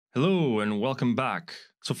Hello and welcome back.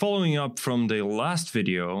 So following up from the last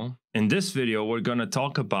video, in this video we're going to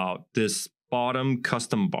talk about this bottom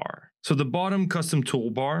custom bar. So the bottom custom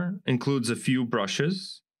toolbar includes a few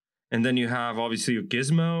brushes, and then you have obviously your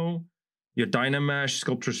gizmo, your Dynamesh,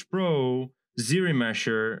 Sculptris Pro,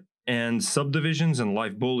 ZBrush, and subdivisions and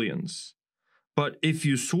live booleans. But if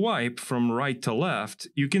you swipe from right to left,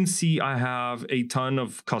 you can see I have a ton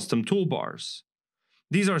of custom toolbars.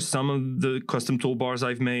 These are some of the custom toolbars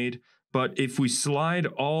I've made, but if we slide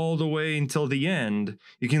all the way until the end,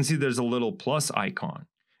 you can see there's a little plus icon.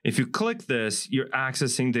 If you click this, you're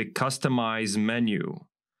accessing the Customize menu.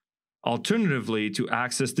 Alternatively, to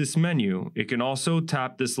access this menu, you can also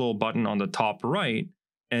tap this little button on the top right,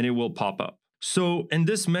 and it will pop up. So in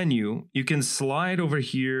this menu, you can slide over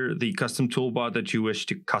here the custom toolbar that you wish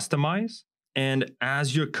to customize, and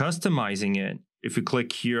as you're customizing it, if you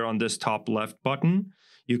click here on this top left button,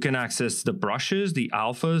 you can access the brushes, the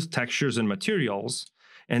alphas, textures, and materials.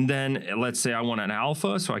 And then let's say I want an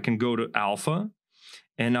alpha, so I can go to alpha.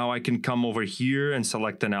 And now I can come over here and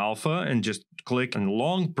select an alpha and just click and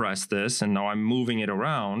long press this. And now I'm moving it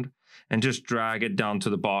around and just drag it down to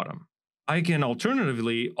the bottom. I can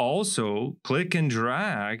alternatively also click and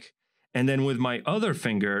drag, and then with my other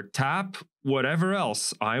finger, tap whatever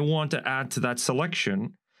else I want to add to that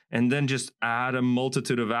selection, and then just add a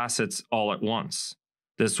multitude of assets all at once.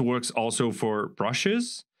 This works also for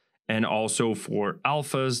brushes and also for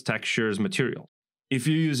alphas, textures, material. If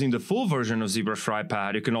you're using the full version of ZBrush for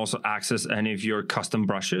iPad, you can also access any of your custom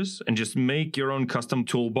brushes and just make your own custom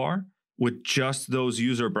toolbar with just those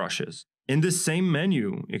user brushes. In this same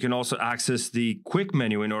menu, you can also access the quick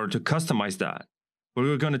menu in order to customize that. But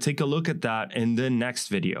we're going to take a look at that in the next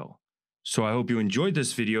video. So I hope you enjoyed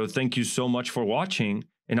this video. Thank you so much for watching,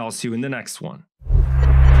 and I'll see you in the next one.